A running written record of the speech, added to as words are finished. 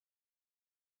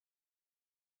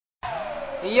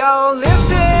Yo,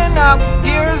 listen up,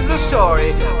 here's the story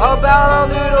about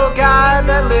a little guy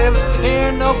that lives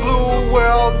in a blue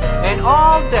world. And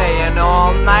all day and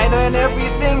all night and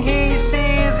everything he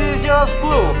sees is just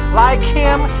blue. Like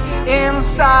him,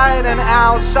 inside and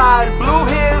outside. Blue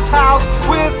his house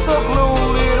with a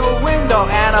blue little window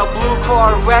and a blue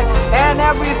Corvette. And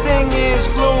everything is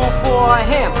blue for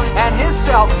him and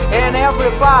himself and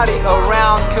everybody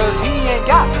around. Cause he ain't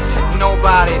got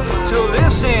nobody to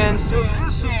listen.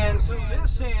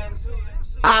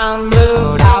 I'm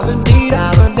blue, da-ba-dee,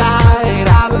 da-ba-die,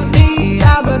 da-ba-dee,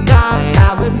 da-ba-die,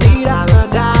 da-ba-dee,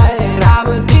 da-ba-die,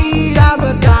 da-ba-dee,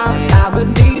 da-ba-die,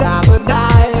 da-ba-dee,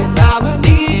 da-ba-die,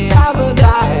 da-ba-dee,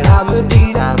 da-ba-die,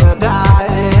 da-ba-dee,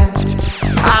 da-ba-die.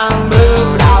 I'm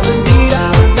blue, da-ba-dee,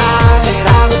 da-ba-die,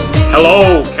 da-ba-dee.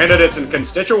 Hello, candidates and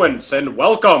constituents, and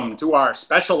welcome to our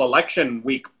special election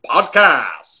week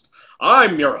podcast.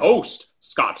 I'm your host,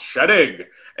 Scott Sheddig,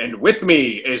 and with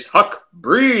me is Huck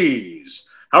Breeze.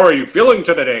 How are you feeling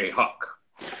today, Huck?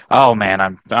 Oh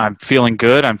man, I'm feeling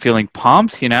good. I'm feeling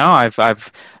pumped. You know,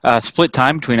 I've split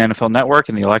time between NFL Network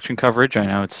and the election coverage. I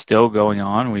know it's still going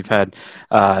on. We've had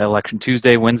election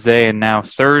Tuesday, Wednesday, and now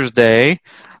Thursday.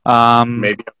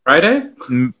 Maybe Friday?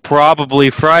 Probably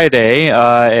Friday,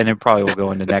 and it probably will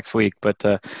go into next week.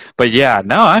 But yeah,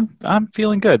 no, I'm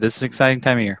feeling good. This is an exciting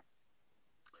time of year.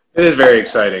 It is very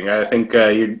exciting. I think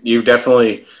you've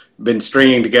definitely been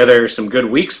stringing together some good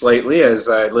weeks lately. As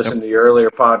I listened to your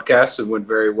earlier podcasts, it went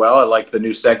very well. I like the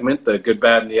new segment, the good,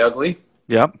 bad, and the ugly.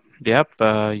 Yep.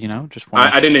 You know, just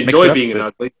I didn't enjoy being an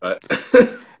ugly, but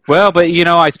well, but you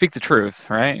know, I speak the truth,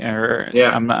 right? Yeah.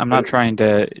 I'm not trying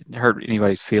to hurt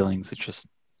anybody's feelings. It's just,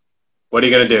 what are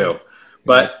you going to do?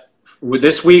 But with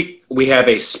this week, we have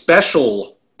a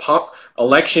special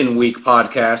election week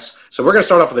podcast. So we're going to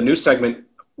start off with a new segment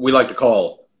we like to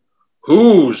call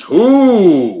Who's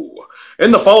Who? In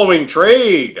the following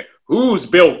trade, who's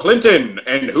Bill Clinton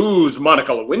and who's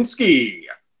Monica Lewinsky?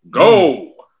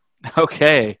 Go.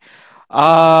 Okay.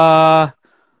 Ben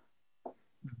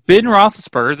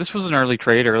Roethlisberger, this was an early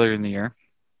trade earlier in the year.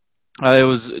 It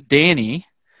was Danny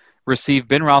received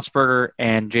Ben Roethlisberger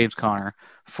and James Conner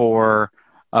from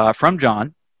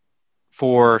John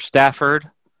for Stafford,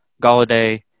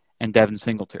 Golladay, and Devin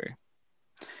Singletary.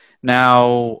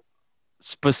 Now,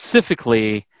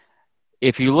 specifically,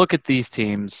 if you look at these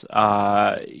teams,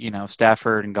 Stafford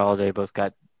and Golladay both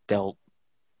got dealt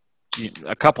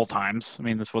a couple times. I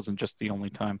mean, this wasn't just the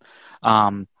only time.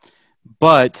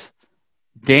 But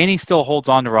Danny still holds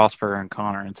on to Roethlisberger and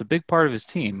Conner. It's a big part of his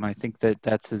team. I think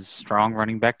that's his strong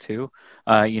running back, too.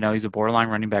 He's a borderline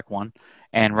running back one.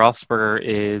 And Roethlisberger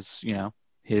is,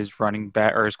 his running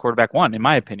back or his quarterback one, in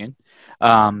my opinion.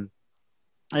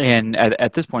 And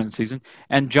at this point in the season,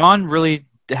 and John really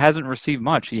hasn't received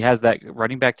much. He has that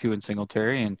running back two in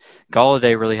Singletary, and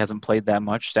Golladay really hasn't played that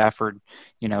much. Stafford,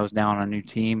 is now on a new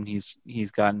team.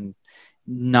 He's gotten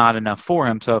not enough for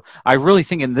him. So I really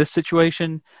think in this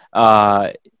situation,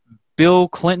 Bill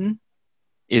Clinton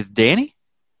is Danny,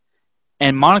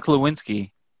 and Monica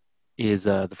Lewinsky is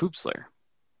the Foop Slayer.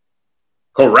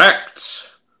 Correct.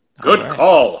 Good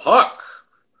call, Huck.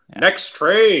 Yeah. Next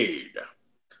trade.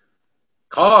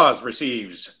 Cause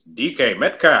receives DK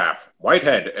Metcalf,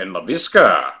 Whitehead, and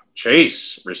LaVisca.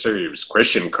 Chase receives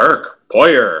Christian Kirk,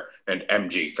 Poyer, and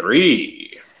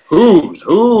MG3. Who's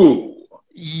who?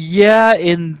 Yeah,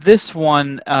 in this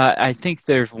one, I think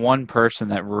there's one person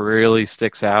that really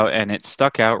sticks out, and it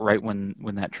stuck out right when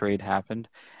that trade happened,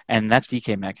 and that's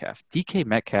DK Metcalf. DK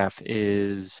Metcalf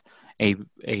is a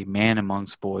man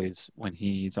amongst boys when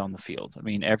he's on the field. I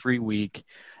mean, every week,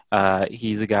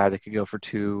 he's a guy that could go for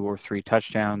 2 or 3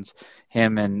 touchdowns.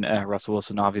 Him and Russell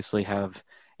Wilson obviously have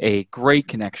a great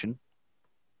connection.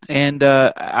 And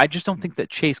I just don't think that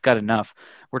Chase got enough.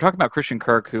 We're talking about Christian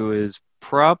Kirk, who is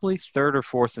probably 3rd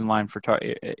or 4th in line for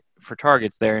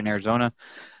targets there in Arizona.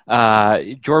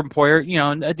 Jordan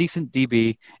Poyer, a decent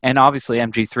DB. And obviously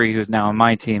MG3, who's now on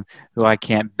my team, who I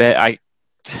can't bet.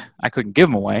 I couldn't give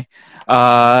him away.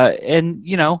 And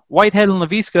Whitehead and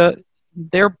LaVisca,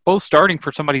 they're both starting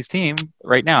for somebody's team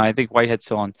right now. I think Whitehead's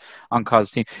still on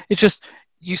Cause's team. It's just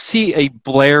you see a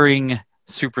blaring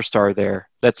superstar there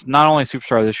that's not only a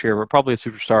superstar this year, but probably a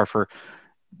superstar for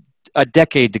a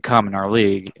decade to come in our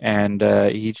league, and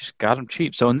he just got him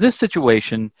cheap. So in this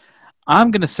situation,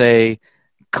 I'm going to say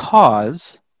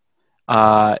Cause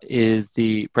is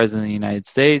the president of the United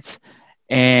States,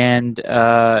 and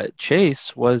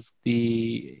Chase was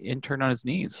the intern on his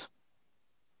knees.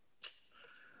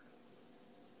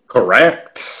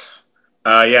 Correct.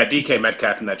 DK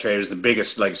Metcalf in that trade was the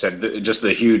biggest, like I said, just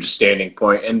the huge standing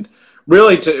point. And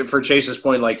really, for Chase's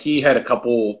point, like he had a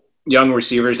couple young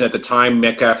receivers. And at the time,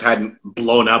 Metcalf hadn't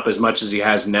blown up as much as he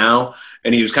has now.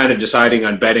 And he was kind of deciding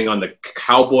on betting on the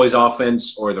Cowboys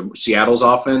offense or the Seattle's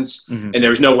offense. Mm-hmm. And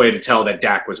there was no way to tell that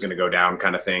Dak was going to go down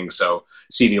kind of thing. So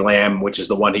CeeDee Lamb, which is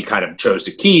the one he kind of chose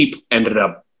to keep, ended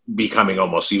up becoming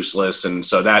almost useless. And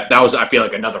so that was, I feel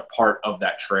like, another part of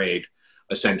that trade,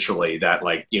 essentially, that,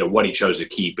 like, you know, what he chose to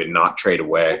keep and not trade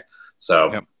away.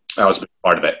 So that was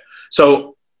part of it.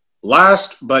 So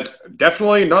last but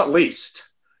definitely not least,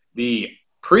 the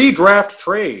pre-draft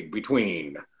trade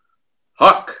between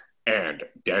Huck and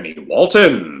Danny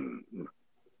Walton.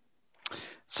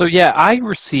 So, yeah, I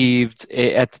received,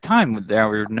 at the time, there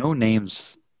were no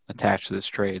names attached to this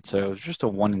trade. So it was just a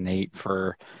 1-8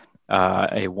 for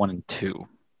a 1-2.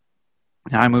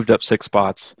 Now I moved up 6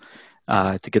 spots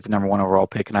to get the number 1 overall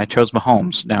pick, and I chose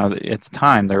Mahomes. Now, at the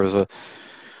time, there was a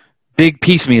big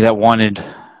piece of me that wanted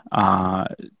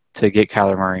to get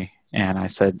Kyler Murray, and I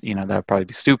said, you know, that would probably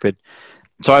be stupid.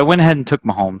 So I went ahead and took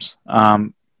Mahomes.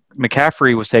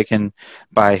 McCaffrey was taken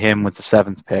by him with the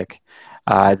 7th pick.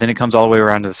 Then it comes all the way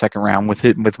around to the 2nd round.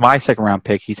 With my 2nd round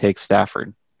pick, he takes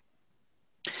Stafford.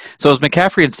 So it was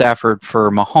McCaffrey and Stafford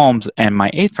for Mahomes and my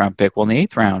 8th round pick. Well, in the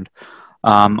 8th round,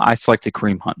 I selected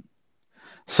Kareem Hunt.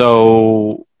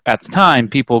 So at the time,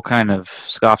 people kind of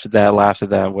scoffed at that, laughed at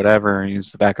that, whatever, and he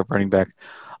was the backup running back.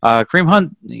 Kareem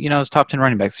Hunt, you know, is top 10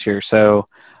 running back this year. So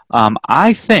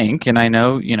I think, and I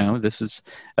know, you know, this is,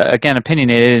 again,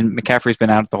 opinionated, and McCaffrey's been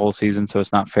out the whole season, so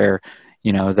it's not fair,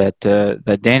 you know,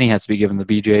 that Danny has to be given the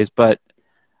BJs. But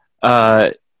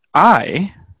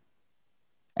I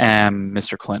am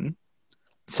Mr. Clinton,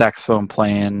 saxophone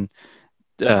playing,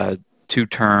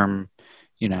 2-term,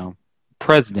 you know,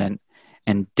 president,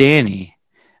 and Danny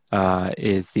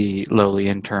is the lowly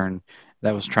intern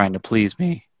that was trying to please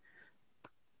me.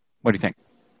 What do you think?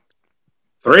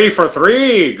 3 for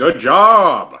 3. Good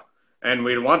job. And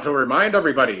we want to remind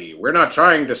everybody, we're not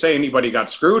trying to say anybody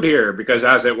got screwed here, because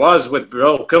as it was with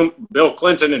Bill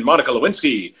Clinton and Monica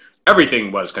Lewinsky,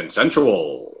 everything was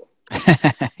consensual.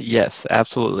 Yes,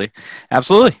 absolutely.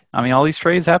 Absolutely. I mean, all these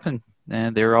trades happen,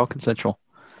 and they're all consensual.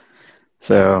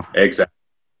 So exactly.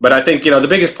 But I think, you know, the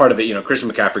biggest part of it, you know, Christian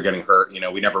McCaffrey getting hurt, you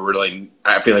know, we never really,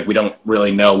 I feel like we don't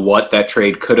really know what that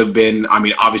trade could have been. I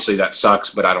mean, obviously that sucks,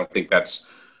 but I don't think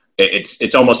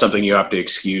it's almost something you have to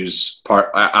excuse part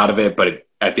out of it. But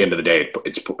at the end of the day,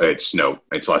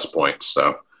 it's less points.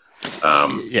 So,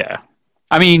 yeah,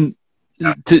 I mean,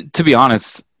 to be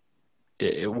honest,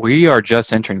 we are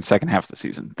just entering the second half of the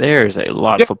season. There's a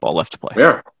lot of football left to play.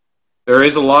 Yeah. There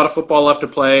is a lot of football left to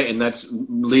play, and that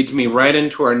leads me right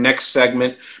into our next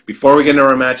segment. Before we get into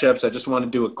our matchups, I just want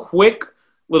to do a quick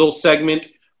little segment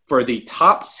for the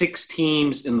top 6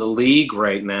 teams in the league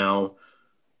right now.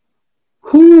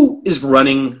 Who is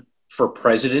running for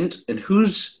president, and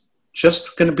who's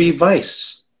just going to be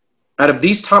vice? Out of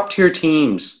these top-tier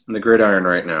teams in the gridiron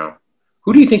right now,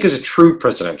 who do you think is a true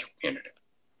presidential candidate?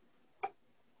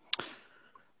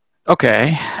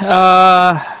 Okay.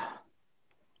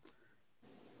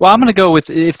 Well, I'm going to go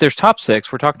with, if there's top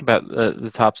 6, we're talking about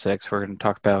the top 6. We're going to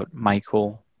talk about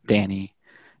Michael, Danny,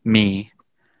 me,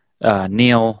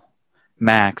 Neil,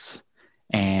 Max,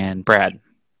 and Brad.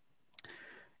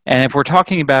 And if we're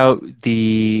talking about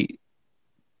the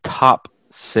top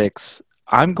 6,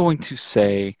 I'm going to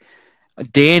say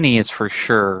Danny is for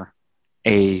sure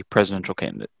a presidential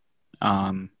candidate.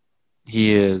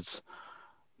 He is,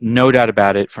 no doubt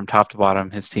about it, from top to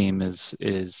bottom. His team is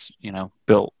you know,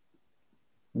 built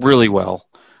really well,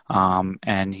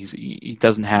 and he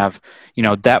doesn't have, you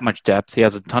know, that much depth. He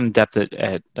has a ton of depth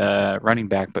at running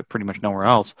back, but pretty much nowhere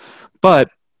else. But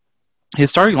his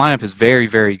starting lineup is very,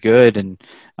 very good, and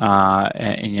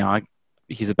you know,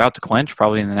 he's about to clinch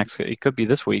probably in the next. It could be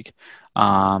this week, so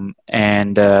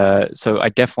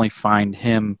I definitely find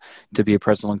him to be a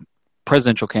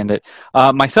presidential candidate.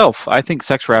 Myself, I think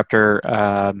Sex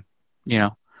Raptor. You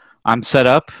know, I'm set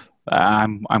up.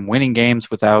 I'm winning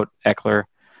games without Eckler.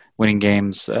 Winning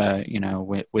games, you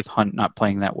know, with Hunt not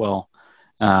playing that well.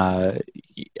 I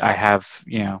have,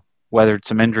 you know, weathered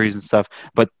some injuries and stuff,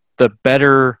 but the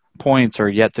better points are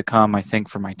yet to come, I think,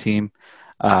 for my team.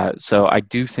 So I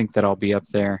do think that I'll be up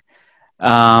there.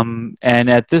 And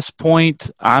at this point,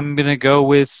 I'm going to go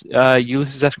with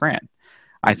Ulysses S. Grant.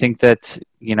 I think that,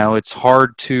 you know, it's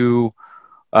hard to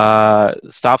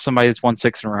stop somebody that's won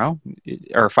 6 in a row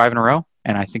or 5 in a row.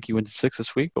 And I think he wins 6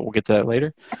 this week, but we'll get to that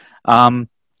later.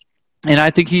 And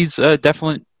I think he's a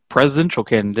definite presidential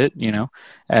candidate. You know,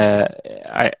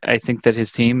 I think that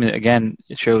his team, again,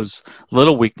 shows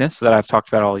little weakness that I've talked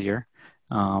about all year.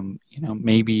 You know,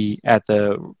 maybe at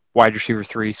the wide receiver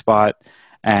 3 spot,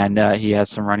 and he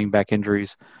has some running back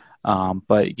injuries.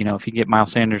 But if you get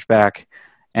Miles Sanders back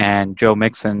and Joe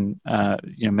Mixon,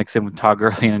 mix in with Todd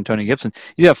Gurley and Antonio Gibson,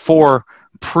 you have 4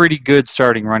 pretty good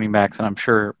starting running backs, and I'm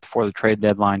sure before the trade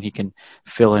deadline he can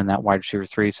fill in that wide receiver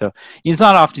 3. So it's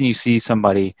not often you see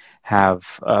somebody have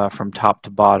from top to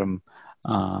bottom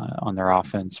on their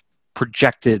offense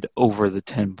projected over the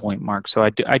 10-point mark. So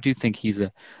I do think he's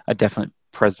a definite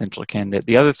presidential candidate.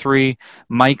 The other 3,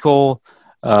 Michael,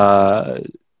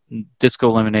 Disco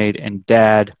Lemonade, and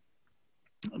Dad,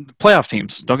 playoff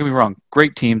teams. Don't get me wrong,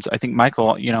 great teams. I think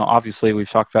Michael, obviously we've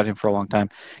talked about him for a long time.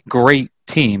 Great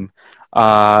team.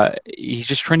 He's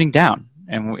just trending down,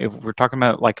 and if we're talking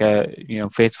about like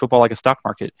faith football, like a stock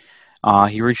market,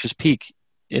 he reached his peak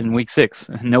in week 6.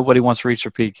 Nobody wants to reach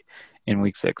their peak in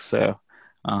week 6. So,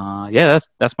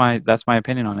 that's my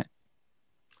opinion on it.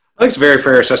 I think it's a very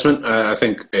fair assessment. I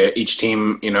think each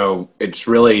team, it's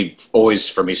really always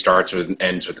for me starts with and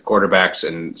ends with the quarterbacks,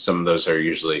 and some of those are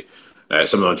usually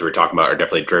some of the ones we're talking about are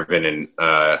definitely driven and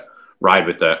ride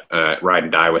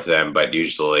and die with them, but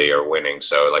usually are winning.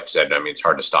 So, like I said, it's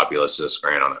hard to stop Ulysses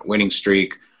Grant on a winning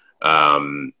streak.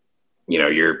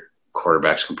 Your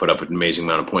quarterbacks can put up an amazing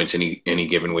amount of points any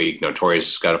given week. Notorious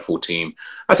has got a full team.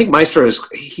 I think Maestro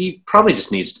he's probably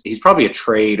a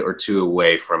trade or 2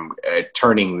 away from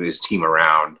turning his team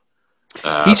around.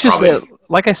 He's just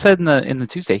like I said in the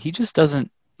Tuesday, he just doesn't.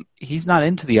 He's not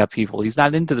into the upheaval. He's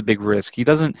not into the big risk. He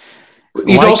doesn't.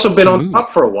 He's also been on top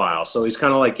for a while, so he's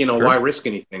kind of like, Sure. Why risk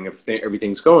anything if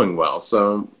everything's going well?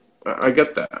 So I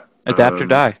get that. Adapt or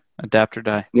die. Adapt or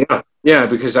die. Yeah,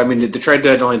 because the trade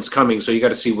deadline's coming, so you got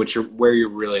to see where you're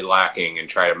really lacking and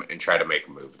try to make a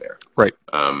move there. Right.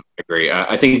 I agree.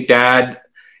 I think Dad,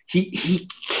 he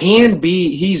can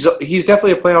be. He's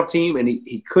definitely a playoff team, and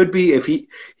he could be if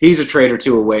he's a trade or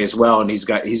 2 away as well, and he's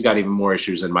got even more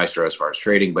issues than Maestro as far as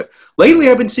trading. But lately,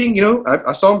 I've been seeing.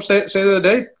 I saw him say the other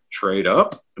day, trade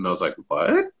up, and I was like,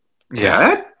 what? Yeah.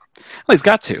 Dad? Well, he's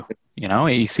got to.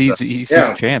 He sees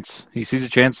a chance. He sees a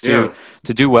chance to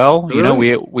do well.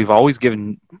 Really? We've always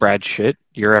given Brad shit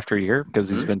year after year because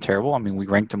he's been terrible. We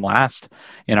ranked him last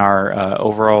in our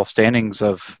overall standings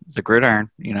of the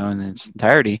gridiron, in its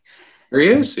entirety. There he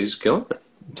is. He's killing it.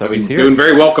 So he's here. Doing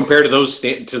very well compared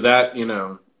to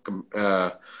that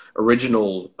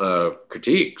original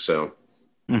critique. So.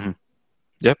 Mm-hmm.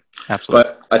 Yep, absolutely.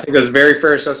 But I think it was a very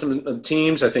fair assessment of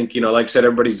teams. I think, like I said,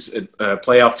 everybody's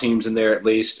playoff teams in there at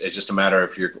least. It's just a matter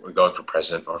if you're going for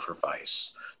president or for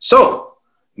vice. So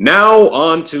now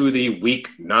on to the Week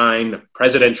 9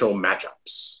 presidential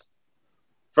matchups.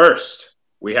 First,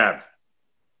 we have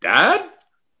Dad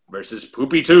versus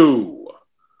Poopy 2.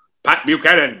 Pat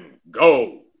Buchanan,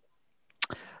 go.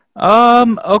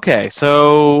 Okay,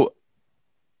 so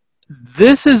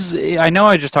this is, I know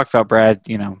I just talked about Brad,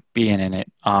 being in it,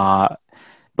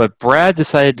 but Brad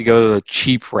decided to go the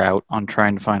cheap route on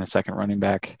trying to find a second running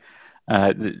back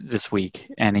this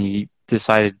week, and he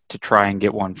decided to try and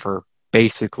get one for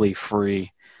basically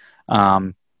free.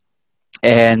 And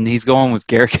he's going with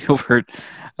Garrett Gilbert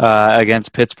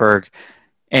against Pittsburgh.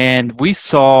 And we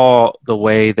saw the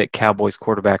way that Cowboys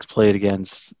quarterbacks played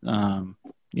against,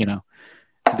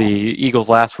 the Eagles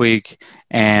last week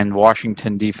and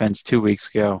Washington defense 2 weeks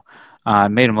ago.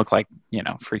 Made them look like,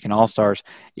 freaking all-stars.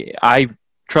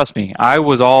 Trust me, I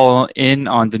was all in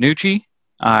on DiNucci.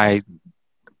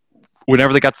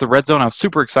 Whenever they got to the red zone, I was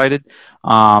super excited.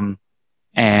 And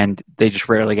they just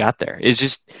rarely got there.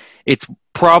 It's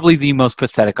probably the most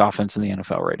pathetic offense in the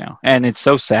NFL right now. And it's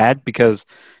so sad because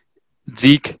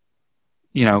Zeke,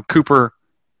 Cooper,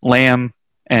 Lamb,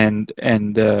 and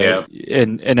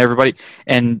everybody,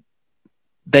 and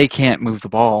they can't move the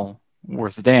ball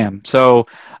worth a damn. So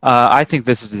I think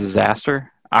this is a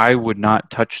disaster. I would not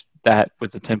touch that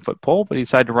with a 10-foot pole, but he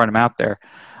decided to run him out there.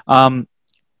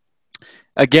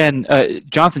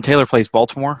 Jonathan Taylor plays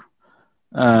Baltimore.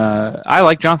 I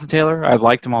like Jonathan Taylor. I've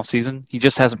liked him all season. He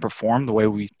just hasn't performed the way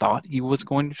we thought he was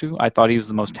going to. I thought he was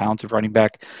the most talented running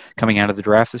back coming out of the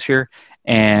draft this year.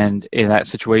 And in that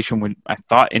situation, when I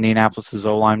thought Indianapolis'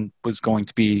 O-line was going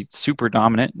to be super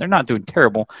dominant, they're not doing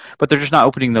terrible, but they're just not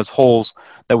opening those holes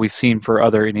that we've seen for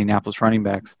other Indianapolis running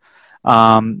backs.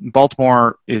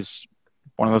 Baltimore is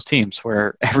one of those teams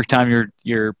where every time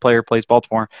your player plays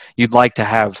Baltimore, you'd like to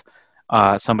have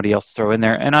somebody else to throw in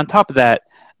there. And on top of that,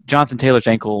 Jonathan Taylor's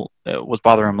ankle was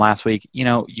bothering him last week.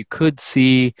 You could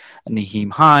see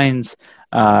Nyheim Hines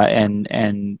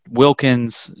and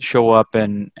Wilkins show up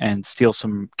and steal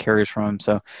some carries from him.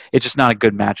 So it's just not a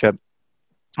good matchup.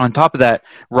 On top of that,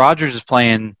 Rodgers is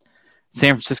playing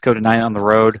San Francisco tonight on the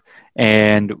road,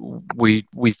 And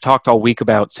we've talked all week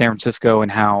about San Francisco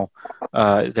and how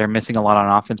they're missing a lot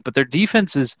on offense, but their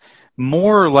defense is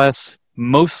more or less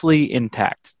mostly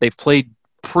intact. They've played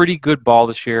pretty good ball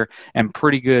this year and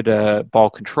pretty good ball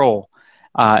control,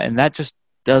 and that just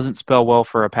doesn't spell well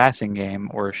for a passing game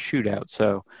or a shootout.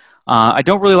 So I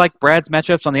don't really like Brad's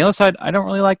matchups. On the other side, I don't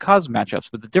really like Kaz's matchups.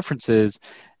 But the difference is,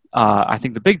 I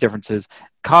think the big difference is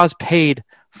Kaz paid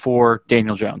for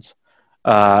Daniel Jones,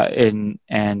 and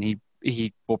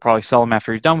he will probably sell him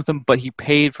after he's done with him. But he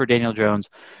paid for Daniel Jones.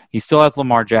 He still has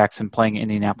Lamar Jackson playing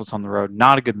Indianapolis on the road.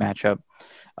 Not a good matchup.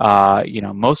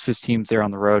 Most of his teams there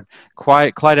on the road.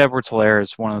 Clyde Edwards-Helaire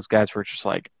is one of those guys where it's just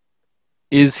like,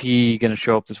 is he going to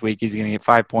show up this week? Is he going to get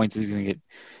 5 points? Is he going to get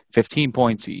 15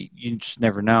 points? You just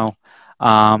never know.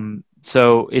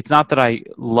 So it's not that I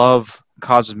love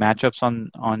Cobb's matchups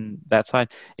on that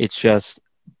side. It's just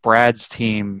Brad's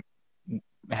team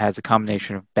has a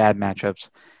combination of bad matchups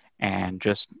and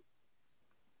just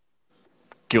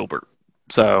Gilbert.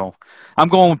 So I'm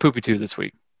going with Poopy 2 this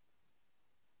week.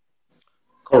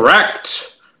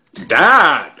 Correct.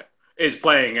 Dad is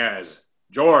playing as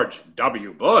George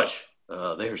W. Bush.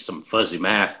 There's some fuzzy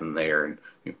math in there, and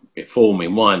you fooled me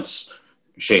once.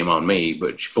 Shame on me,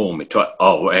 but you fooled me twice.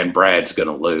 Oh, and Brad's going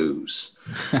to lose.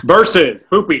 Versus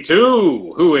Poopy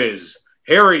 2, who is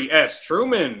Harry S.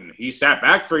 Truman. He sat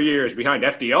back for years behind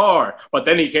FDR, but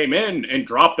then he came in and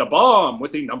dropped a bomb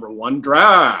with the #1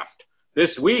 draft.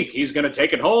 This week, he's going to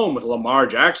take it home with Lamar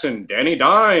Jackson, Danny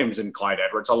Dimes, and Clyde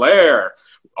Edwards-Helaire,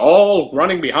 all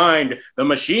running behind the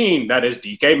machine that is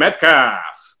DK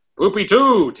Metcalf. Poopy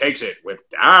 2 takes it with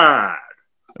Dad.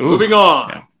 Ooh, moving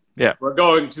on. Yeah. We're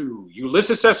going to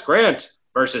Ulysses S. Grant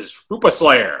versus Poopa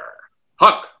Slayer.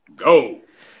 Huck, go.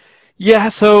 Yeah,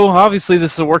 so obviously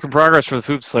this is a work in progress for the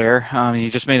Poop Slayer. He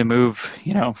just made a move,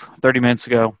 30 minutes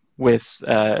ago with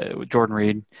Jordan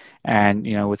Reed. And,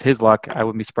 with his luck, I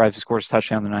wouldn't be surprised if he scores a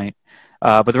touchdown tonight.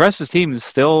 But the rest of his team is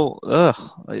still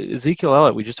Ezekiel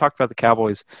Elliott. We just talked about the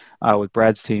Cowboys with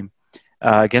Brad's team.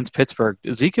 Against Pittsburgh,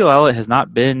 Ezekiel Elliott has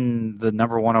not been the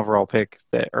 #1 overall pick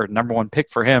 #1 pick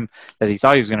for him that he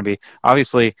thought he was going to be.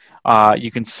 Obviously, you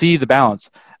can see the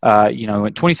balance.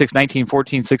 In 26, 19,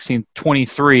 14, 16,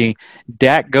 23,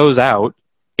 Dak goes out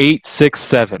 8, 6,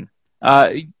 7.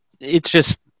 It's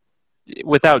just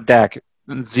without Dak,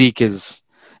 Zeke is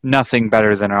nothing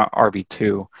better than an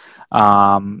RB2.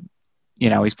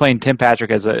 He's playing Tim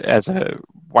Patrick as a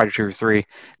wide receiver 3,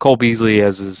 Cole Beasley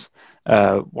as his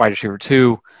wide receiver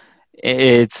 2.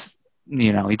 It's,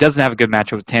 he doesn't have a good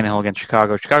matchup with Tannehill against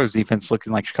Chicago. Chicago's defense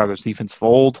looking like Chicago's defense of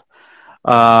old.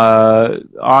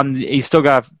 He's still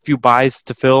got a few buys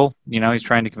to fill. He's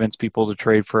trying to convince people to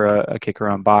trade for a kicker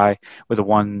on buy with a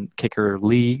 1-kicker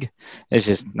league. It's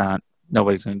just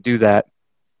nobody's going to do that.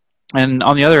 And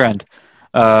on the other end,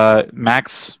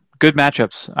 Max, good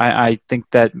matchups. I think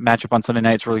that matchup on Sunday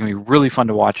night is really going to be really fun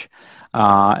to watch.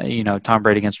 Tom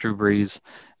Brady against Drew Brees,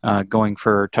 going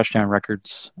for touchdown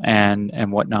records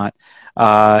and whatnot.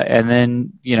 And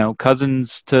then,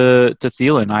 Cousins to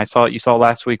Thielen. You saw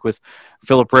last week with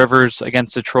Phillip Rivers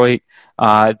against Detroit,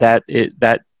 that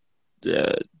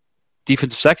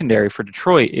defensive secondary for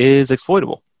Detroit is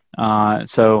exploitable.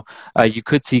 So you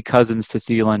could see Cousins to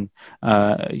Thielen,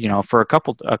 for a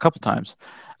couple times.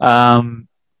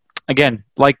 Again,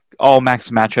 like all Max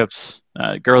matchups,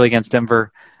 Gurley against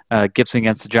Denver, Gibson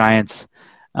against the Giants.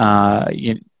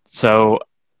 So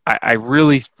I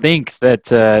really think that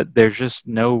there's just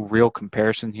no real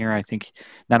comparison here. I think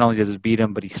not only does he beat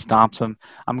him, but he stomps him.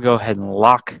 I'm going to go ahead and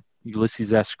lock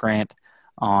Ulysses S. Grant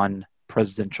on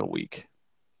Presidential Week.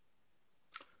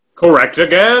 Correct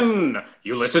again.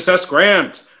 Ulysses S.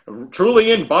 Grant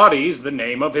truly embodies the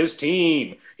name of his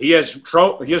team. He has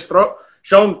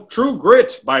shown true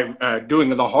grit by doing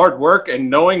the hard work and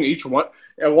knowing each one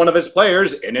of his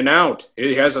players in and out.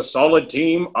 He has a solid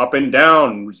team up and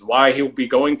down, which is why he'll be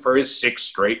going for his 6th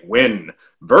straight win.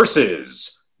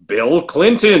 Versus Bill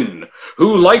Clinton,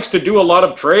 who likes to do a lot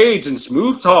of trades and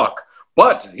smooth talk,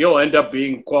 but he'll end up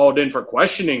being called in for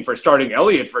questioning for starting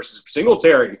Elliott versus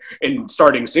Singletary and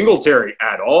starting Singletary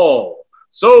at all.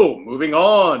 So moving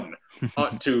on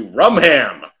to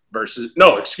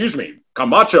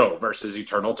Camacho versus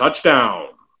Eternal Touchdown.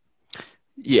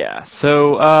 Yeah,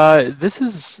 so this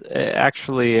is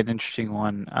actually an interesting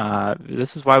one.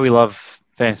 This is why we love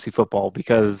fantasy football,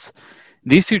 because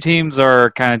these two teams are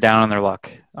kind of down on their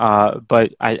luck.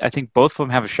 But I think both of them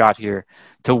have a shot here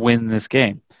to win this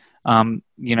game. No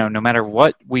matter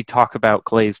what we talk about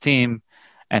Clay's team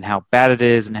and how bad it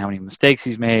is and how many mistakes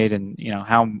he's made and,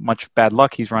 how much bad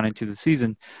luck he's run into the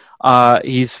season,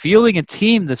 he's fielding a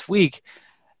team this week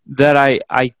that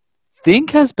I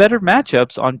think has better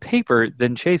matchups on paper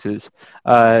than Chase's.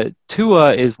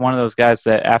 Tua is one of those guys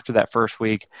that after that first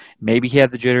week, maybe he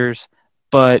had the jitters,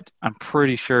 but I'm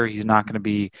pretty sure he's not going to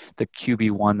be the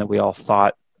QB1 that we all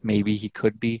thought maybe he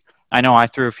could be. I know I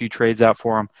threw a few trades out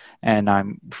for him, and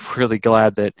I'm really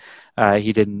glad that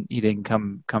he didn't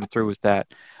come through with that.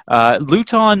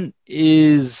 Luton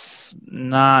is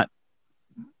not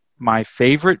my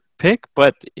favorite pick,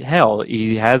 but hell,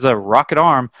 he has a rocket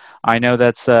arm. I know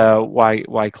that's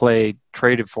why Clay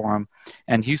traded for him,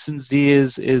 and Houston's D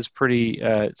is pretty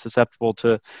susceptible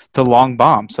to long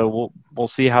bombs. So we'll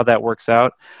see how that works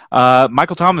out.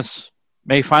 Michael Thomas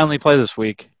may finally play this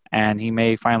week, and he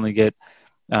may finally get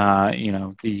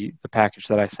the package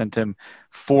that I sent him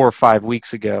 4 or 5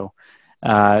 weeks ago.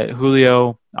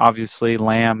 Julio, obviously,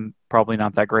 Lamb, probably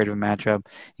not that great of a matchup.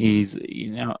 He's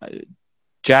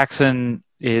Jackson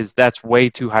that's way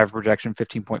too high for projection,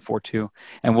 15.42,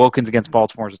 and Wilkins against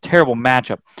Baltimore is a terrible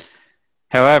matchup.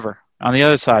 However, on the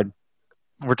other side,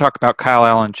 we're talking about Kyle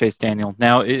Allen and Chase Daniel.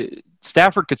 Now,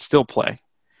 Stafford could still play.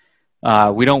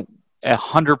 We don't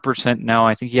 100% know.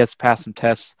 I think he has to pass some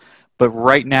tests, but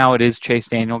right now it is Chase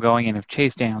Daniel going, and if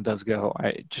Chase Daniel does go,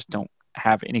 I just don't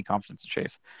have any confidence in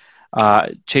Chase.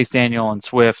 Chase Daniel and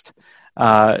Swift,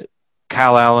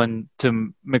 Kyle Allen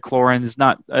to McLaurin is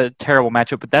not a terrible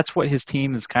matchup, but that's what his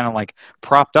team is kind of like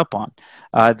propped up on.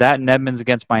 That and Edmonds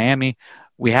against Miami.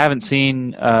 We haven't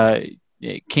seen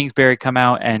Kingsbury come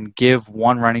out and give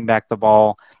one running back the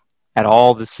ball at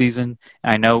all this season.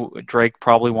 I know Drake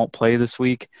probably won't play this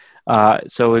week,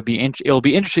 so it'll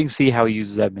be interesting to see how he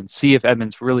uses Edmonds, see if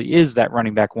Edmonds really is that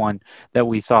running back one that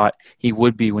we thought he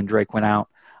would be when Drake went out.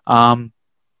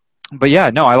 But yeah,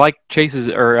 no, I like Chase's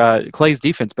or Clay's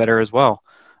defense better as well.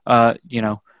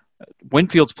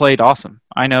 Winfield's played awesome.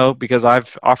 I know because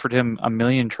I've offered him a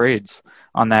million trades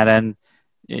on that end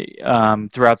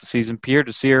throughout the season. Pierre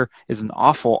Desir is an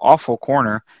awful, awful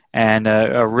corner and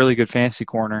a really good fantasy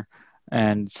corner,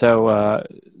 and so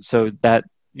that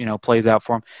plays out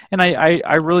for him. And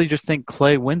I really just think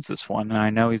Clay wins this one. And I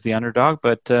know he's the underdog,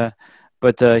 but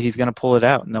he's going to pull it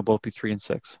out, and they'll both be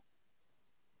 3-6.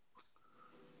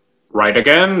 Right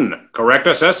again. Correct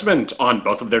assessment on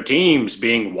both of their teams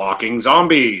being walking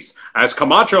zombies, as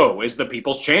Camacho is the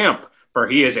people's champ, for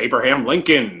he is Abraham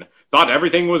Lincoln. Thought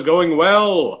everything was going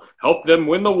well, helped them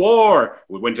win the war.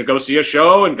 We went to go see a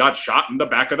show and got shot in the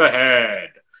back of the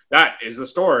head. That is the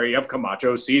story of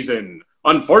Camacho's season.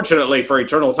 Unfortunately for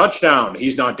Eternal Touchdown,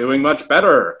 he's not doing much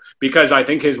better, because I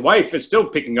think his wife is still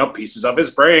picking up pieces of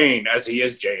his brain, as he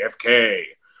is JFK.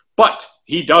 But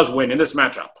he does win in this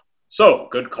matchup. So,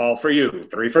 good call for you.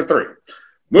 3 for 3.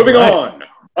 Moving on.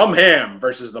 Rumham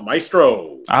versus the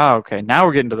Maestro. Okay. Now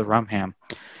we're getting to the Rumham.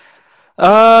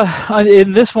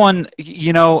 In this one,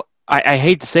 I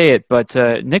hate to say it, but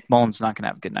Nick Mullins not going to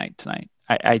have a good night tonight.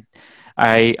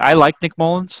 I like Nick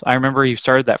Mullins. I remember he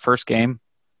started that first game,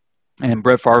 and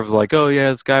Brett Favre was like, "Oh yeah,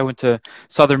 this guy went to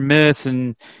Southern Miss,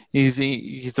 and he's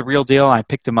the real deal." And I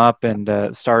picked him up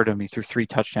and started him. He threw 3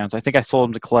 touchdowns. I think I sold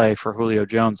him to Clay for Julio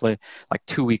Jones like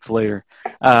 2 weeks later.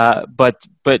 But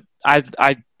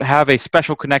I have a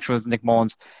special connection with Nick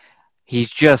Mullins.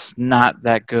 He's just not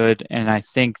that good, and I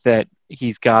think that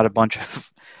he's got a bunch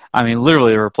of,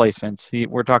 literally the replacements.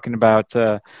 We're talking about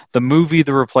the movie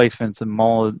The Replacements, and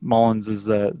Mullins is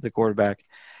the quarterback.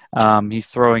 He's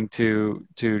throwing to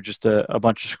just a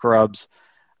bunch of scrubs.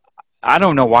 I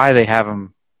don't know why they have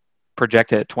him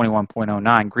projected at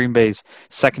 21.09. Green Bay's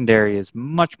secondary is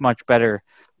much, much better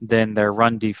than their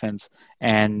run defense,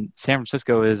 and San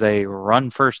Francisco is a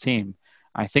run-first team.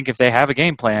 I think if they have a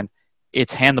game plan,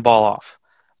 it's hand the ball off.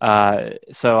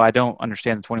 So I don't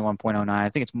understand the 21.09. I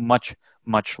think it's much,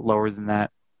 much lower than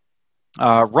that.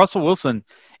 Russell Wilson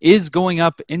is going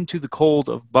up into the cold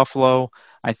of Buffalo.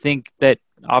 I think that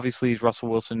obviously he's Russell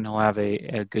Wilson. He'll have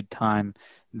a good time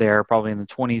there, probably in the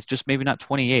 20s, just maybe not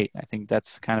 28. I think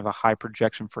that's kind of a high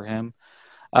projection for him.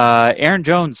 Aaron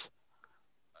Jones,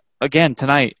 again,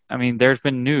 tonight, there's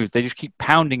been news. They just keep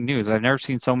pounding news. I've never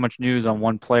seen so much news on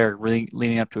one player really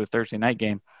leading up to a Thursday night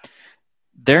game.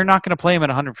 They're not going to play him at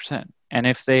 100%. And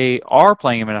if they are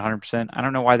playing him at 100%, I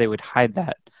don't know why they would hide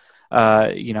that.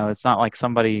 It's not like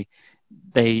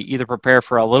they either prepare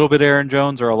for a little bit Aaron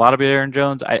Jones or a lot of Aaron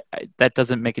Jones. That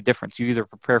doesn't make a difference. You either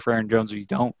prepare for Aaron Jones or you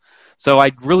don't. So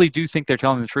I really do think they're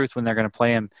telling the truth when they're going to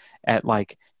play him at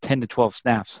like 10 to 12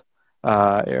 snaps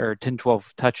or 10,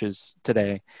 12 touches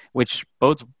today, which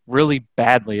bodes really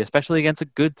badly, especially against a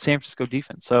good San Francisco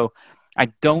defense. So I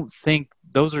don't think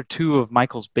those are 2 of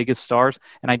Michael's biggest stars,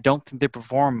 and I don't think they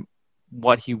perform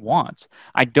what he wants.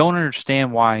 I don't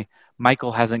understand why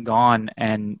Michael hasn't gone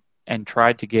and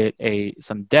tried to get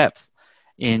some depth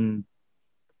in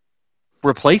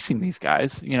replacing these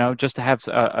guys, just to have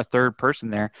a third person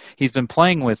there. He's been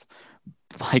playing with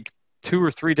like 2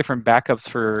 or 3 different backups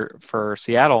for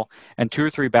Seattle and 2 or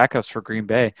 3 backups for Green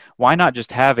Bay. Why not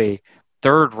just have a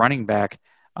third running back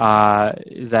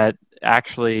that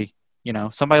actually,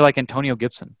 somebody like Antonio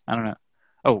Gibson? I don't know.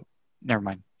 Oh, never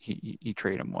mind. He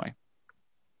traded him away.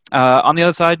 On the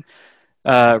other side,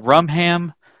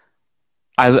 Rumham.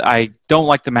 I don't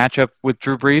like the matchup with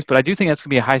Drew Brees, but I do think that's going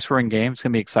to be a high-scoring game. It's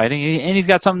going to be exciting, and he's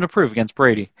got something to prove against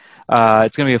Brady.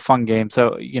 It's going to be a fun game.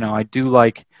 So, I do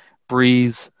like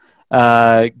Brees.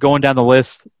 Going down the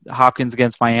list, Hopkins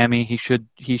against Miami, he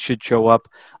should show up.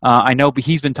 I know, but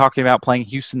he's been talking about playing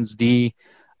Houston's D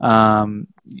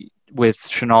with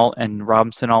Chenault and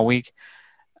Robinson all week.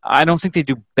 I don't think they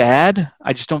do bad.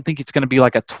 I just don't think it's going to be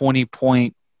like a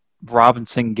 20-point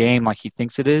Robinson game like he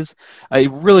thinks it is. It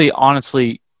really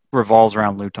honestly revolves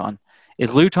around Luton.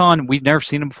 We've never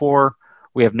seen him before.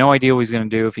 We have no idea what he's going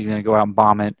to do, if he's going to go out and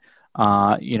bomb it.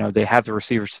 They have the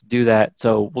receivers to do that.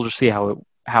 So we'll just see how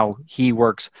he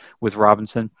works with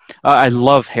Robinson. I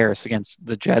love Harris against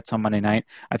the Jets on Monday night.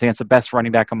 I think that's the best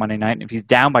running back on Monday night. And if he's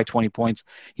down by 20 points,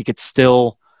 he could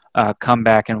still come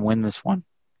back and win this one.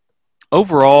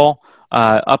 Overall,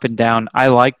 up and down, I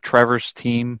like Trevor's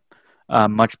team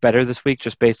much better this week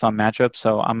just based on matchups.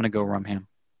 So I'm going to go Rumham.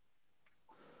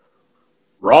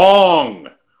 Wrong.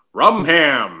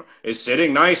 Rumham is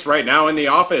sitting nice right now in the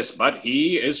office, but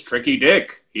he is Tricky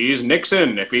Dick. He's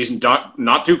Nixon. If he's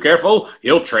not too careful,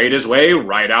 he'll trade his way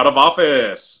right out of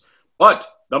office. But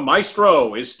the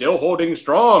Maestro is still holding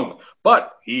strong,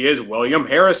 but he is William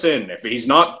Harrison. If he's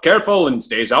not careful and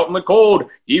stays out in the cold,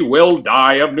 he will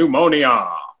die of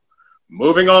pneumonia.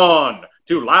 Moving on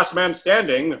to Last Man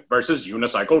Standing versus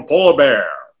Unicycle Polar Bear.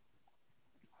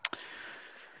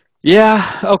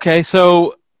 Yeah, okay.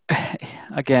 So,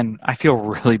 again, I feel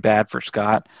really bad for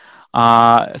Scott.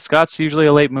 Scott's usually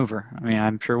a late mover. I mean,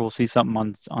 I'm sure we'll see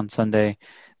something on Sunday,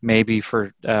 maybe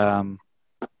for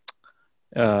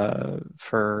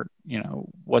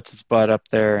what's his butt up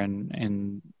there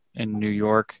in New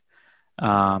York.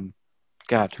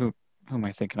 God, who am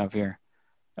I thinking of here?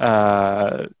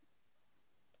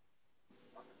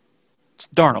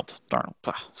 Darnold,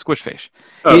 squish face.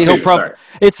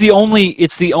 It's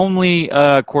the only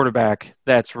quarterback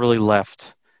that's really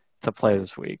left to play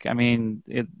this week. I mean,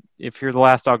 if you're the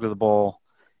last dog to the bowl,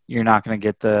 you're not going to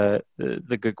get the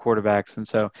good quarterbacks, and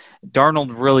so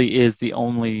Darnold really is the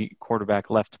only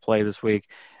quarterback left to play this week.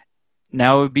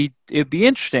 Now it'd be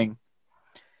interesting.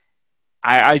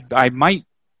 I might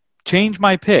change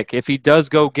my pick if he does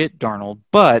go get Darnold,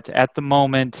 but at the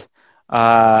moment,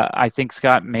 I think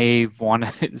Scott may want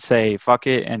to say fuck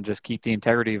it and just keep the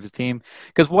integrity of his team,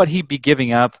 because what he'd be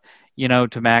giving up,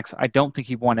 to Max, I don't think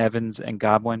he'd want Evans and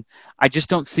Godwin. I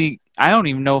don't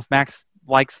even know if Max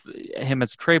likes him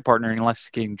as a trade partner unless he's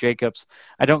getting Jacobs.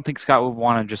 I don't think Scott would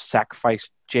want to just sacrifice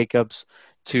Jacobs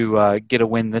to get a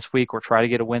win this week or try to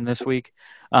get a win this week.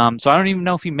 So I don't even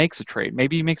know if he makes a trade.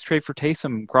 Maybe he makes a trade for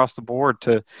Taysom across the board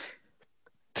to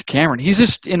Cameron. He's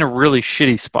just in a really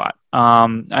shitty spot.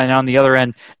 And on the other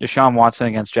end, Deshaun Watson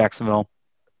against Jacksonville.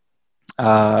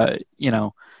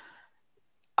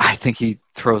 I think he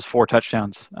throws 4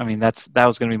 touchdowns. I mean, that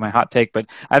was going to be my hot take, but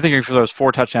I think he throws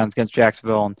 4 touchdowns against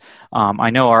Jacksonville. And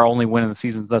I know our only win in the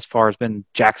season thus far has been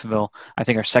Jacksonville. I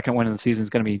think our second win in the season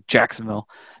is going to be Jacksonville.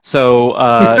 So,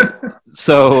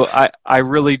 I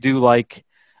really do like,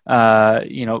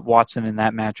 Watson in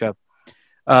that matchup.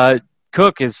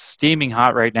 Cook is steaming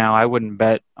hot right now. I wouldn't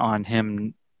bet on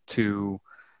him to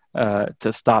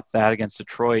stop that against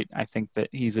Detroit. I think that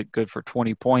he's good for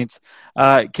 20 points.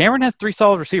 Cameron has 3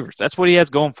 solid receivers. That's what he has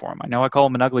going for him. I know I call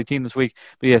him an ugly team this week,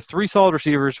 but he has 3 solid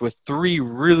receivers with 3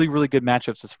 really, really good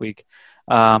matchups this week.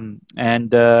 And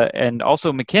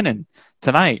also McKinnon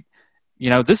tonight.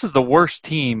 This is the worst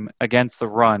team against the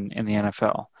run in the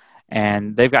NFL.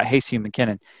 And they've got Hasty and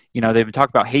McKinnon. They've been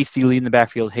talking about Hasty leading the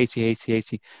backfield,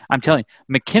 Hasty. I'm telling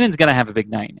you, McKinnon's going to have a big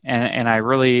night. And I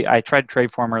tried to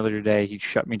trade for him earlier today. He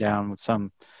shut me down with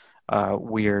some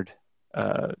weird,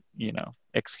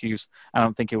 excuse. I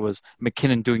don't think it was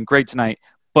McKinnon doing great tonight,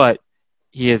 but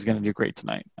he is going to do great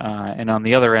tonight. And on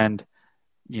the other end,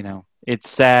 it's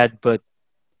sad, but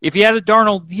if he had a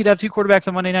Darnold, he'd have 2 quarterbacks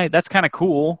on Monday night. That's kind of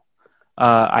cool.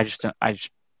 I just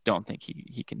don't think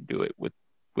he can do it with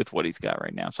what he's got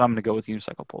right now. So I'm going to go with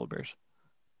Unicycle Polar Bears.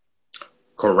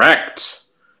 Correct.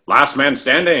 Last man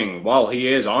standing, while he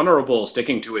is honorable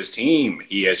sticking to his team,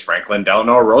 he is Franklin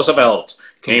Delano Roosevelt.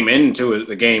 Came into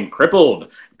the game crippled,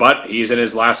 but he's in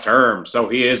his last term, so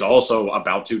he is also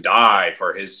about to die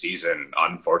for his season,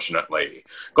 unfortunately.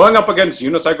 Going up against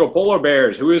Unicycle Polar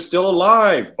Bears, who is still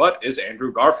alive, but is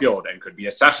Andrew Garfield and could be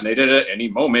assassinated at any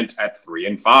moment at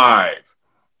 3-5.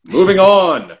 Moving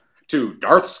on to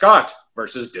Darth Scott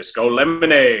versus Disco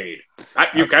Lemonade.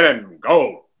 Pat Buchanan,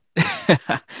 go.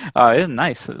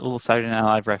 Nice. A little Saturday Night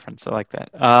Live reference. I like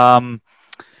that.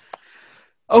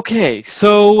 Okay,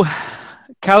 so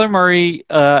Kyler Murray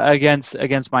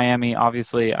against Miami.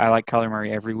 Obviously, I like Kyler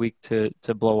Murray every week to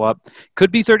blow up.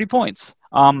 Could be 30 points.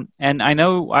 And I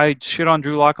know I shit on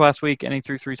Drew Lock last week, and he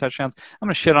threw 3 touchdowns. I'm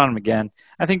going to shit on him again.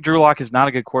 I think Drew Lock is not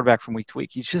a good quarterback from week to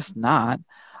week. He's just not.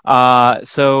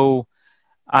 So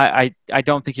I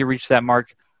don't think he reached that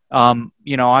mark.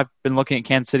 I've been looking at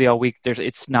Kansas City all week.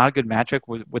 It's not a good matchup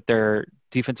with their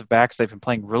defensive backs. They've been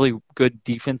playing really good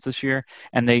defense this year,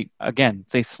 and they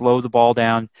slow the ball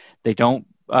down. They don't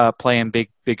play in big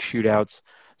shootouts.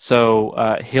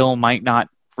 So Hill might not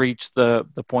reach the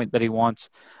point that he wants.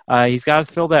 He's got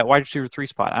to fill that wide receiver 3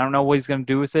 spot. I don't know what he's going to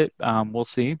do with it. We'll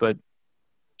see, but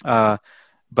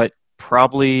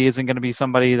probably isn't going to be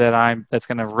somebody that's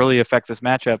going to really affect this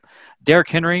matchup. Derrick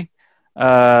Henry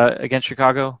against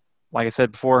Chicago. Like I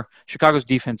said before, Chicago's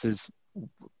defense is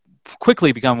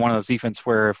quickly become one of those defenses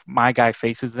where if my guy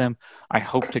faces them, I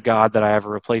hope to God that I have a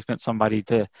replacement, somebody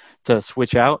to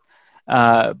switch out.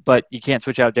 But you can't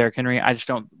switch out Derrick Henry. I just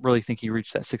don't really think he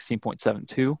reached that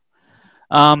 16.72.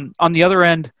 On the other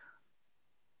end,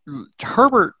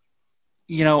 Herbert,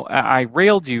 I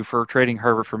railed you for trading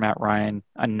Herbert for Matt Ryan,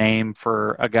 a name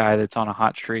for a guy that's on a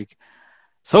hot streak.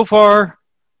 So far,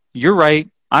 you're right.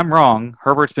 I'm wrong.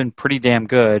 Herbert's been pretty damn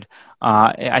good.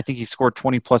 I think he scored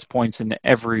 20-plus points in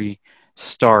every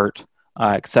start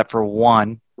except for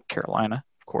one, Carolina,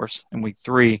 of course, in week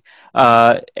 3.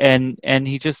 And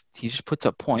he just puts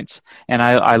up points. And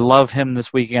I love him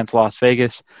this week against Las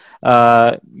Vegas.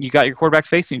 You got your quarterbacks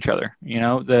facing each other.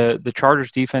 The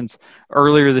Chargers defense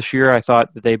earlier this year, I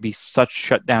thought that they'd be such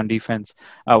shutdown defense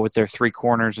with their 3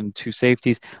 corners and 2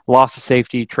 safeties. Lost a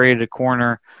safety, traded a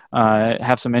corner,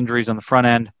 have some injuries on the front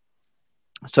end.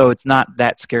 So it's not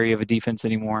that scary of a defense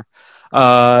anymore.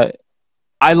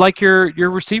 I like your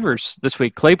receivers this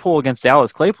week. Claypool against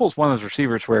Dallas. Claypool's one of those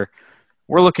receivers where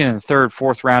we're looking in the 3rd,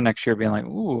 4th round next year being like,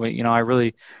 ooh, I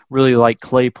really, really like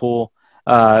Claypool.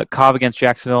 Cobb against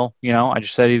Jacksonville. I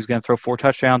just said he was going to throw 4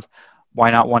 touchdowns.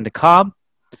 Why not 1 to Cobb?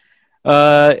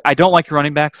 I don't like your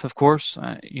running backs, of course.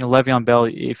 Le'Veon Bell,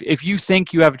 if you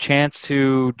think you have a chance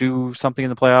to do something in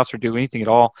the playoffs or do anything at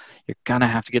all, you're going to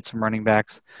have to get some running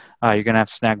backs. You're going to have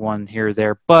to snag one here or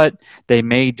there, but they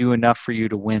may do enough for you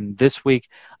to win this week.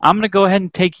 I'm going to go ahead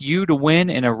and take you to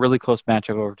win in a really close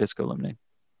matchup over Disco Lemonade.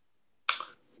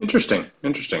 Interesting.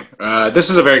 This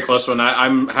is a very close one.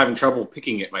 I'm having trouble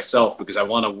picking it myself because I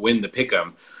want to win the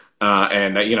pick'em.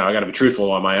 And I got to be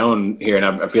truthful on my own here, and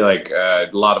I feel like a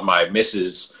lot of my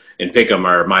misses in pick'em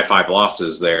are my 5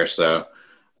 losses there. So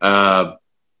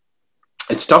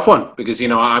it's a tough one because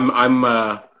I'm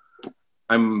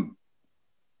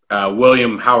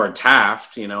William Howard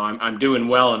Taft. I'm doing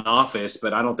well in office,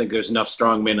 but I don't think there's enough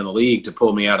strong men in the league to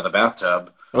pull me out of the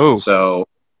bathtub. Oh, so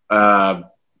I'm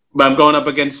going up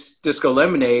against Disco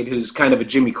Lemonade, who's kind of a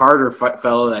Jimmy Carter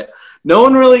fellow that no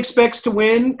one really expects to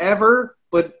win ever,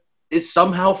 but is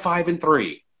somehow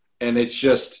 5-3, and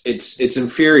it's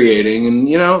infuriating, and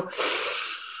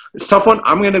it's a tough one.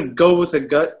 I'm gonna go with a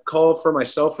gut call for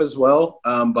myself as well,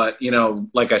 but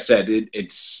like I said,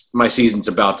 it's my season's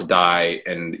about to die,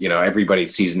 and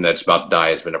everybody's season that's about to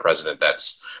die has been a president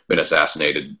that's been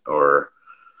assassinated or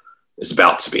is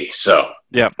about to be. So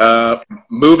yeah.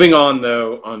 Moving on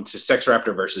to Sex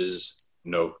Raptor versus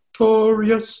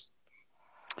Notorious.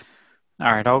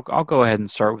 All right, I'll go ahead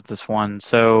and start with this one.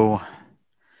 So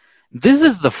this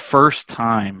is the first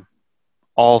time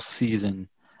all season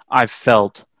I've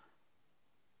felt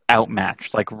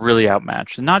outmatched, like really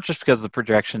outmatched. And not just because of the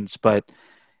projections, but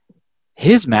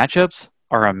his matchups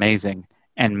are amazing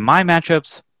and my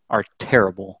matchups are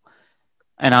terrible.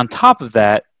 And on top of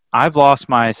that, I've lost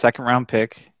my 2nd round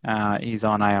pick. He's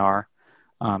on IR.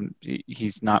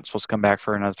 He's not supposed to come back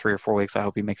for another 3 or 4 weeks. I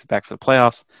hope he makes it back for the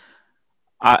playoffs.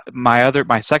 My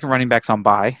 2nd running back's on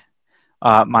bye.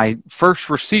 My first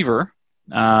receiver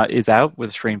is out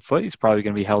with a strained foot. He's probably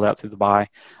going to be held out through the bye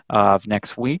of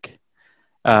next week.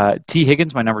 T.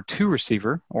 Higgins, my number 2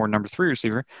 receiver or number 3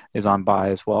 receiver, is on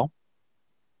bye as well.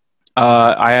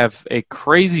 I have a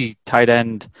crazy tight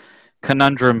end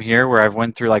conundrum here where I've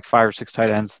went through like 5 or 6 tight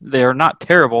ends. They are not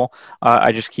terrible.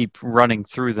 I just keep running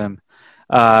through them.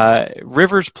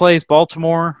 Rivers plays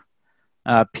Baltimore.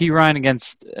 P. Ryan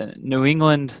against New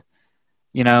England.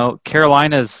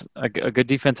 Carolina's a good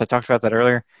defense. I talked about that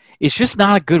earlier. It's just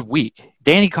not a good week.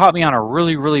 Danny caught me on a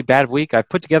really, really bad week. I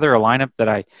put together a lineup that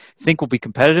I think will be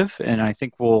competitive, and I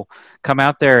think will come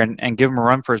out there and give him a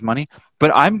run for his money.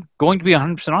 But I'm going to be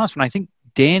 100% honest when I think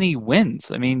Danny wins.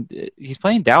 I mean, he's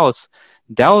playing Dallas.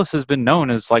 Dallas has been known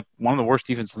as like one of the worst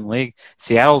defenses in the league.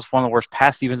 Seattle's one of the worst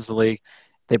pass defenses in the league.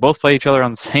 They both play each other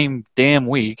on the same damn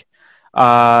week.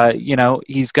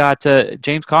 He's got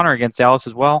James Conner against Dallas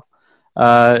as well.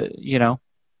 He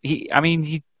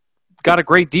got a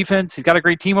great defense. He's got a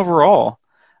great team overall.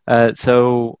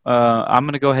 So I'm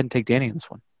going to go ahead and take Danny in this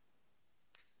one.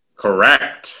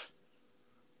 Correct.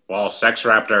 While Sex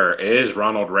Raptor is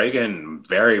Ronald Reagan,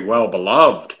 very well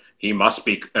beloved, he must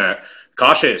be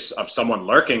cautious of someone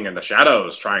lurking in the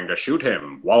shadows trying to shoot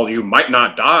him. While you might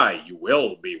not die, you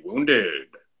will be wounded.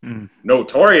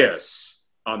 Notorious,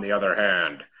 on the other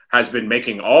hand, has been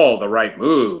making all the right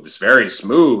moves. Very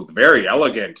smooth, very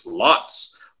elegant,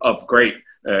 lots of great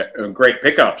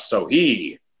pickups. So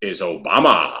he is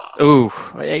Obama. Ooh,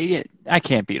 I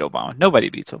can't beat Obama. Nobody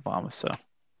beats Obama. So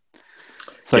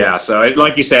yeah. So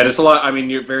like you said, it's a lot. I mean,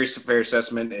 you're very fair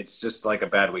assessment. It's just like a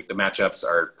bad week. The matchups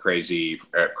are crazy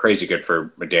good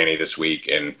for Danny this week,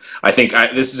 and I think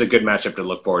this is a good matchup to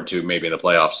look forward to maybe in the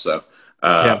playoffs. So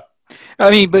yeah,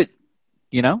 I mean, but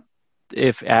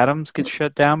if Adams gets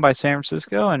shut down by San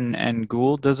Francisco and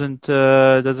Gould doesn't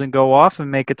go off and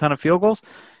make a ton of field goals,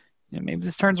 maybe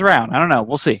this turns around. I don't know.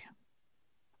 We'll see.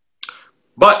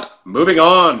 But moving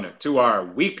on to our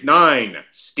Week 9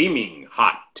 steaming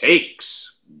hot takes.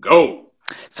 Go.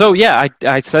 So, yeah,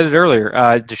 I said it earlier.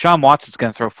 Deshaun Watson's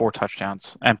going to throw 4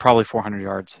 touchdowns and probably 400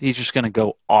 yards. He's just going to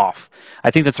go off. I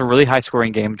think that's a really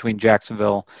high-scoring game between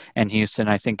Jacksonville and Houston.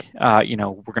 I think,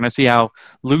 we're going to see how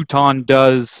Luton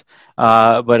does,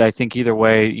 but I think either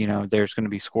way, there's going to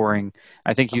be scoring.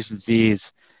 I think Houston's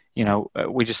D's,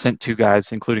 we just sent 2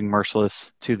 guys, including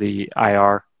Merciless, to the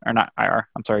IR. Or not IR,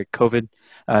 I'm sorry, COVID.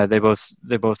 They both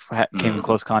came in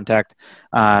close contact.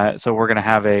 So we're going to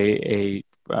have a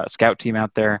scout team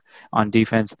out there on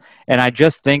defense. And I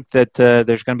just think that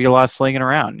there's going to be a lot of slinging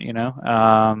around,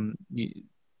 I'm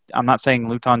not saying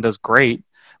Luton does great,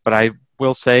 but I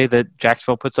will say that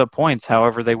Jacksonville puts up points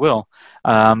however they will.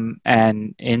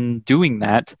 And in doing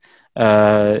that,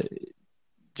 Deshaun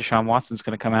Watson's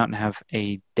going to come out and have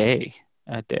a day.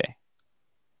 I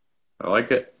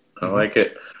like it.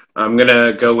 I'm going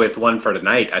to go with one for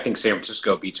tonight. I think San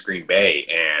Francisco beats Green Bay,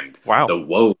 and the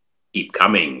woes keep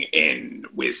coming in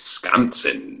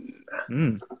Wisconsin.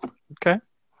 Okay.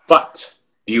 But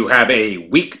do you have a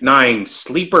Week 9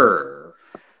 sleeper?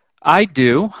 I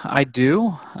do.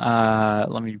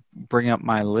 Let me bring up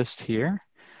my list here.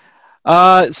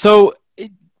 So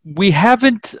we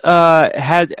haven't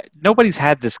nobody's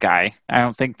had this guy, I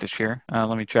don't think, this year.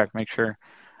 Let me check, make sure.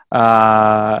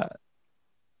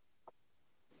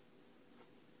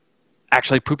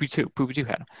 Actually, Poopy 2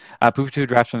 had him. Poopy 2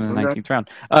 drafted him in the 19th round.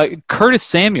 Curtis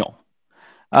Samuel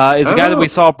is a guy that we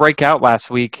saw break out last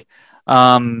week.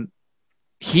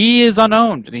 He is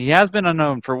unowned. He has been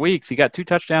unowned for weeks. He got 2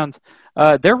 touchdowns.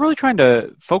 They're really trying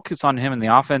to focus on him in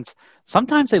the offense.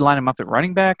 Sometimes they line him up at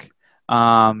running back.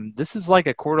 This is like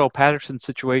a Cordell Patterson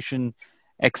situation,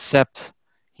 except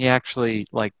he actually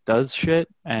does shit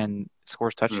and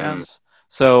scores touchdowns.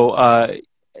 So,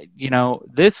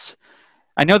 this –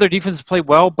 I know their defense has played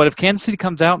well, but if Kansas City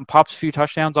comes out and pops a few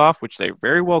touchdowns off, which they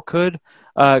very well could,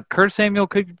 Curtis Samuel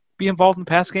could be involved in the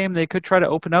pass game. They could try to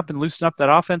open up and loosen up that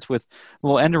offense with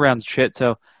little end-around shit.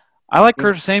 So I like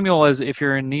Curtis Samuel as if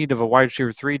you're in need of a wide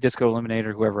receiver 3, disco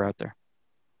eliminator, whoever out there.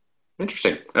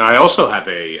 Interesting. I also have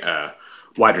a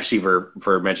wide receiver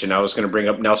for mention. I was going to bring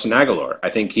up Nelson Aguilar. I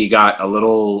think he got a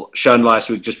little shunned last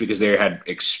week just because they had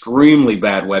extremely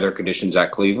bad weather conditions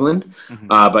at Cleveland.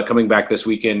 But coming back this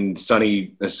weekend,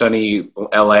 sunny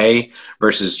LA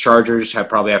versus Chargers,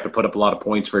 probably have to put up a lot of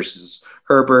points versus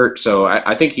Herbert. So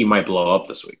I think he might blow up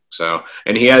this week. So,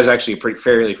 and he has actually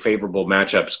fairly favorable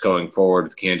matchups going forward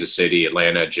with Kansas City,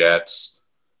 Atlanta, Jets.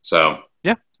 So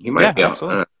yeah, he might be a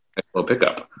little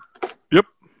pickup. Yep.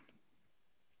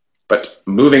 But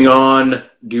moving on,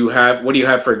 what do you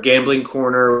have for Gambling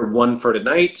Corner? One for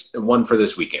tonight and one for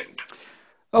this weekend.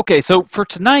 Okay, so for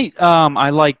tonight, I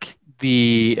like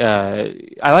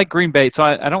Green Bay. So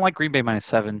I don't like Green Bay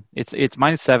 -7. It's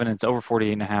 -7. It's over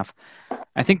 48.5.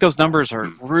 I think those numbers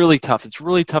are really tough. It's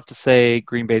really tough to say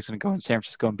Green Bay's going to go in San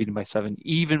Francisco and beat them by 7,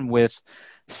 even with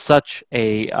such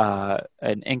an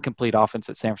incomplete offense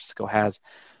that San Francisco has.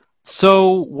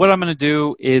 So what I'm going to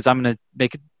do is I'm going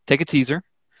to take a teaser,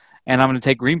 and I'm going to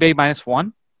take Green Bay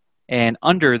 -1 and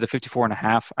under the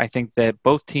 54.5. I think that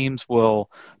both teams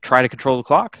will try to control the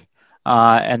clock,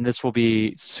 and this will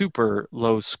be super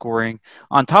low scoring.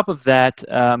 On top of that,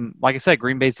 like I said,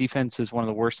 Green Bay's defense is one of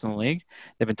the worst in the league.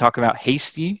 They've been talking about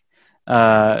hasty,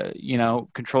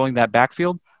 controlling that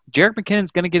backfield. Jerick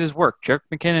McKinnon's going to get his work. Jerick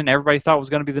McKinnon, everybody thought was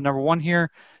going to be the number one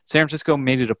here. San Francisco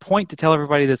made it a point to tell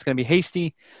everybody that's going to be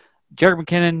hasty. Jerick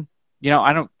McKinnon,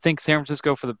 I don't think San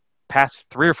Francisco for the past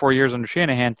 3 or 4 years under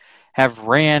Shanahan have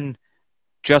ran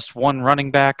just one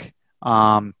running back.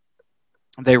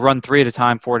 They run 3 at a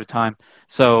time, 4 at a time.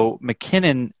 So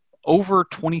McKinnon over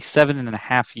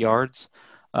 27.5 yards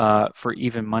for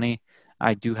even money.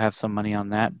 I do have some money on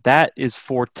that. That is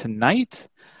for tonight.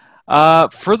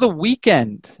 For the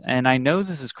weekend, and I know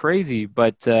this is crazy,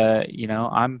 but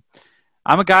I'm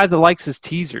a guy that likes his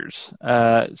teasers.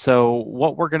 So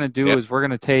what we're gonna do is we're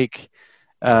gonna take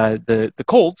the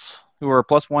Colts, who are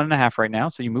plus 1.5 right now.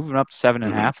 So you move them up to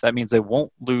 7.5. That means they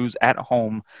won't lose at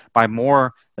home by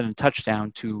more than a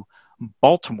touchdown to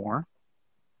Baltimore.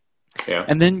 Yeah.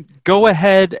 And then go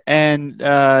ahead and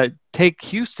take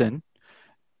Houston,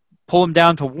 pull them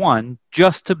down to 1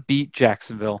 just to beat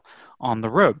Jacksonville on the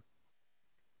road.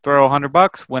 Throw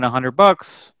 $100, win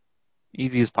 $100,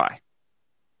 easy as pie.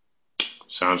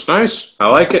 Sounds nice. I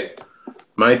like it.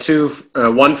 My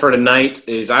one for tonight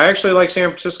is I actually like San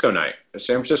Francisco tonight.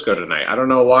 I don't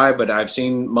know why, but I've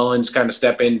seen Mullins kind of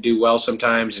step in, do well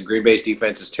sometimes, and Green Bay's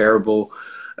defense is terrible.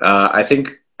 I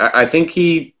think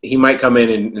he might come in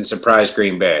and surprise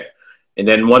Green Bay. And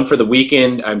then one for the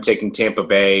weekend, I'm taking Tampa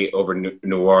Bay over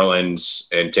New Orleans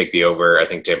and take the over. I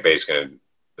think Tampa Bay is going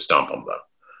to stomp them, though.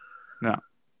 No.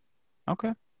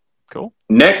 Okay, cool.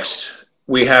 Next,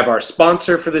 we have our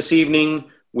sponsor for this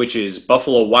evening, which is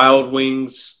Buffalo Wild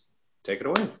Wings. Take it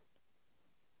away.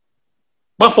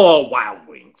 Buffalo Wild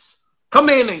Wings. Come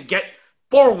in and get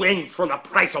 4 wings for the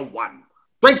price of 1.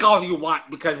 Drink all you want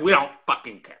because we don't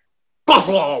fucking care.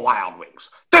 Buffalo Wild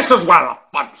Wings. This is where the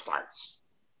fun starts.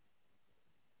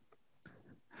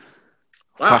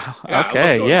 Wow.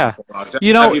 Okay, yeah. Have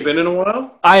you been in a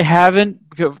while? I haven't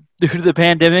due to the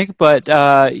pandemic, but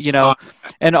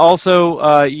and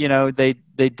also they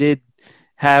did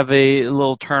have a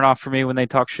little turnoff for me when they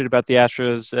talked shit about the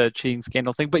Astros cheating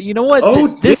scandal thing. But you know what?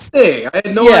 Oh, did they? I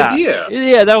had no idea.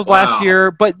 Yeah, that was last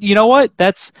year. But you know what?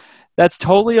 That's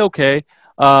totally okay.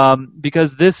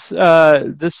 Because this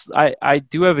I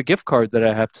do have a gift card that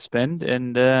I have to spend,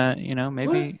 and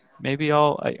maybe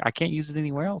I can't use it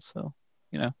anywhere else. So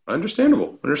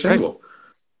Understandable. Right.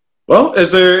 Well,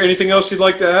 is there anything else you'd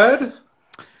like to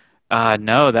add?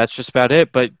 No, that's just about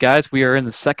it. But guys, we are in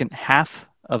the second half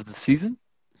of the season.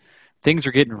 Things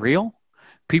are getting real.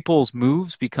 People's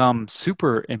moves become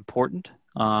super important.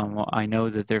 I know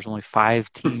that there's only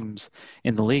 5 teams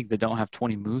in the league that don't have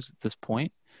 20 moves at this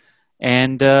point.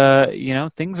 And,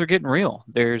 things are getting real.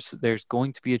 There's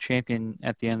going to be a champion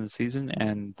at the end of the season,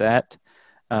 and that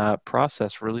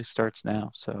process really starts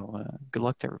now. So good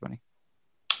luck to everybody.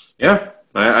 Yeah,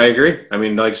 I agree. I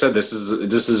mean, like I said, this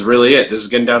is really it. This is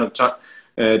getting down to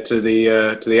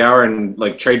the hour, and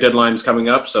like trade deadline's coming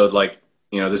up. So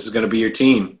this is going to be your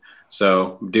team.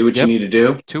 So do what you need to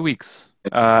do. 2 weeks.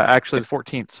 Actually, the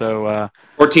 14th. So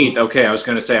 14th. Okay, I was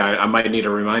going to say I might need a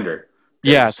reminder.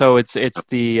 Yeah, so it's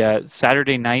the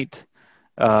Saturday night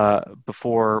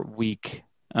before week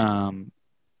 10.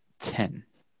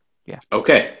 Yeah.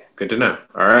 Okay, good to know.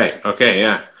 All right. Okay,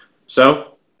 yeah.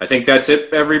 So I think that's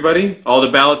it, everybody. All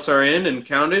the ballots are in and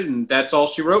counted, and that's all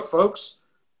she wrote, folks.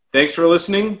 Thanks for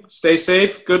listening. Stay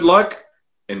safe. Good luck,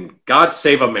 and God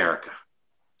save America.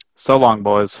 So long,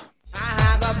 boys. I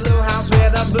have a blue house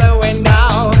with a blue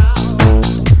window.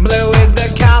 Blue is the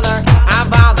color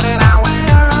of all that I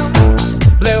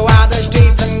wear. Blue are the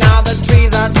streets and all the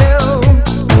trees are too.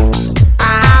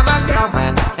 I have a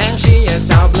girlfriend and she is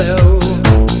so blue.